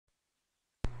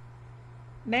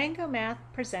Mango Math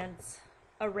presents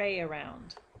Array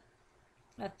Around,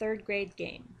 a third grade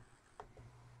game.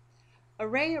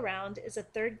 Array Around is a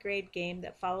third grade game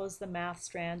that follows the math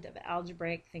strand of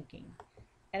algebraic thinking.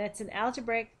 And it's an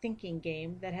algebraic thinking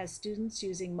game that has students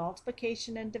using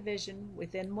multiplication and division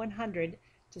within 100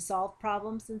 to solve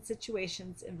problems and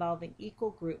situations involving equal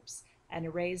groups and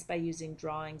arrays by using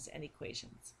drawings and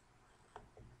equations.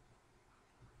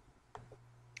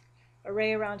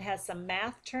 Array Around has some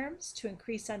math terms to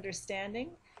increase understanding,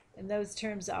 and those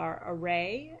terms are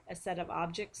array, a set of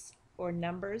objects or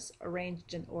numbers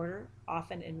arranged in order,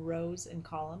 often in rows and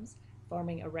columns,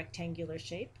 forming a rectangular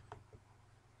shape.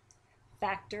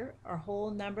 Factor, or whole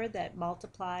number that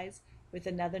multiplies with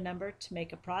another number to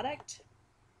make a product.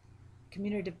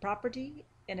 Commutative property,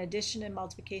 in addition and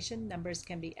multiplication, numbers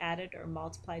can be added or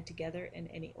multiplied together in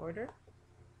any order.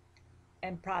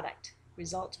 And product,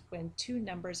 result when two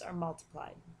numbers are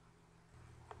multiplied.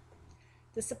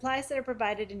 The supplies that are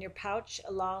provided in your pouch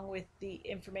along with the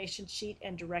information sheet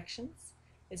and directions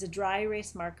is a dry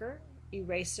erase marker,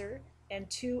 eraser, and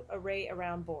 2 Array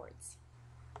Around boards.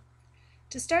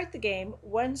 To start the game,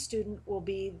 one student will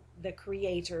be the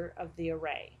creator of the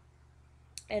array,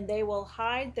 and they will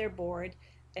hide their board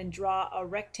and draw a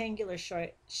rectangular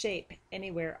shape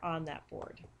anywhere on that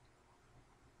board.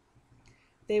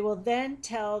 They will then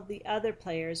tell the other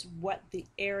players what the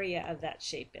area of that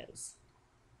shape is.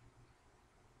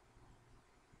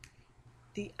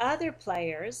 The other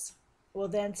players will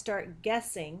then start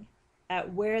guessing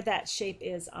at where that shape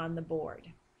is on the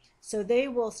board. So they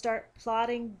will start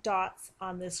plotting dots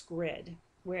on this grid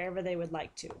wherever they would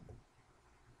like to.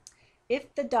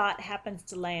 If the dot happens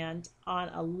to land on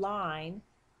a line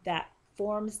that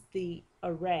forms the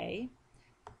array,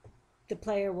 the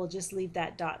player will just leave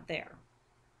that dot there.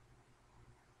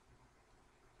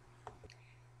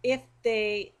 If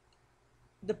the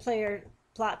player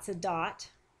plots a dot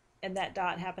and that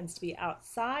dot happens to be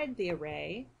outside the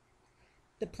array,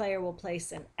 the player will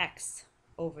place an X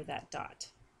over that dot.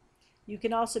 You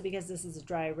can also, because this is a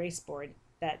dry erase board,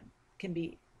 that can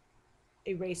be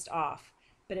erased off,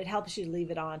 but it helps you leave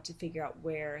it on to figure out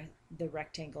where the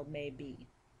rectangle may be.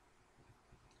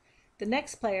 The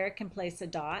next player can place a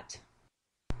dot.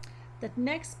 The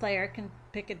next player can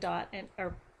pick a dot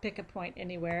or pick a point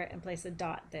anywhere and place a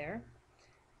dot there.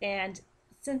 And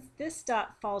since this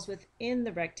dot falls within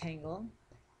the rectangle,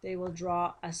 they will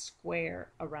draw a square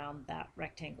around that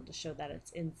rectangle to show that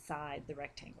it's inside the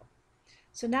rectangle.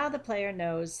 So now the player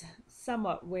knows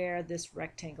somewhat where this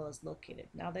rectangle is located.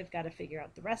 Now they've got to figure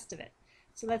out the rest of it.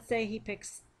 So let's say he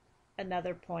picks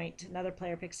another point, another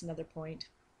player picks another point,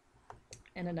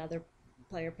 and another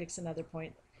player picks another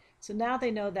point. So now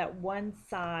they know that one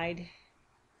side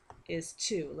is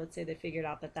 2. Let's say they figured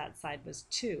out that that side was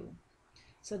 2.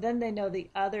 So then they know the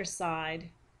other side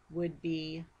would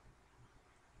be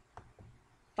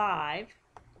 5,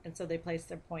 and so they place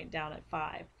their point down at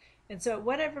 5. And so at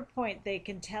whatever point they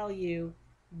can tell you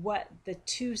what the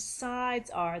two sides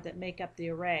are that make up the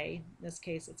array, in this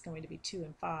case it's going to be 2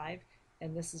 and 5,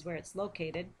 and this is where it's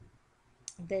located,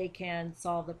 they can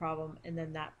solve the problem, and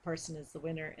then that person is the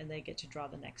winner and they get to draw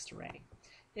the next array.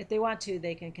 If they want to,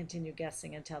 they can continue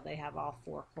guessing until they have all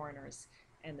 4 corners,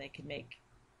 and they can make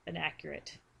an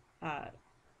accurate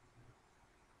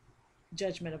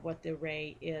judgment of what the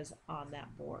array is on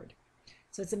that board.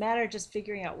 So it's a matter of just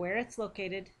figuring out where it's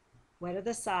located, what are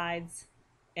the sides,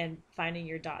 and finding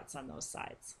your dots on those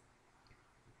sides.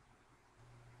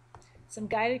 Some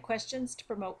guided questions to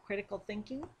promote critical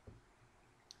thinking.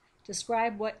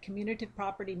 Describe what commutative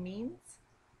property means.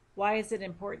 Why is it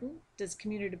important? Does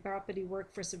commutative property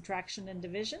work for subtraction and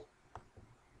division?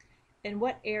 And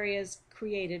what areas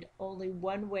created have only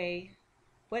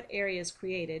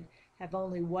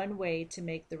one way to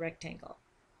make the rectangle?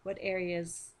 What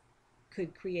areas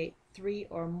could create 3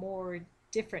 or more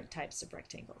different types of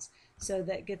rectangles? So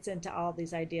that gets into all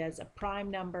these ideas of prime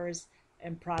numbers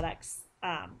and products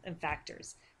and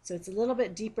factors. So it's a little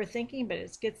bit deeper thinking, but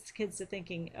it gets kids to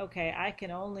thinking, okay, I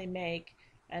can only make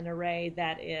an array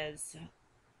that is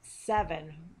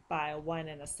 7 by a 1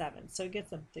 and a 7. So it gets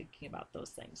them thinking about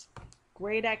those things.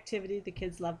 Great activity. The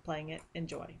kids love playing it.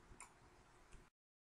 Enjoy.